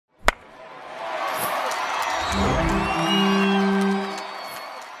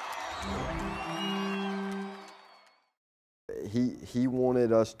He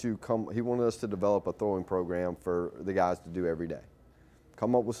wanted us to develop a throwing program for the guys to do every day.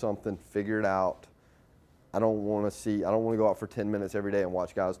 Come up with something, figure it out. I don't want to go out for 10 minutes every day and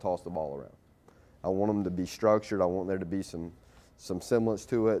watch guys toss the ball around. I want them to be structured. I want there to be some semblance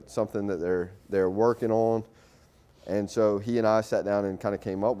to it, something that they're working on. And so he and I sat down and kind of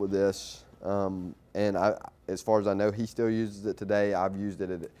came up with this. And as far as I know, he still uses it today. I've used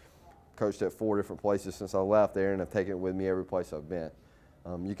it coached at 4 different places since I left there, and I've taken it with me every place I've been.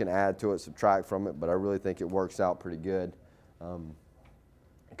 You can add to it, subtract from it, but I really think it works out pretty good.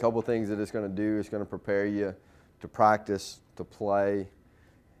 A couple of things that it's going to do, it's going to prepare you to practice, to play.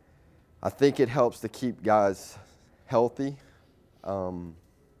 I think it helps to keep guys healthy. Again,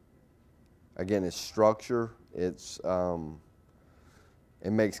 it's structure. It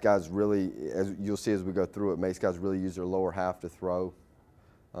makes guys really, as you'll see as we go through it, makes guys really use their lower half to throw.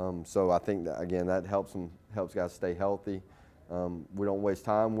 So I think that, again, that helps guys stay healthy. We don't waste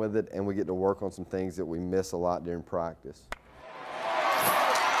time with it, and we get to work on some things that we miss a lot during practice.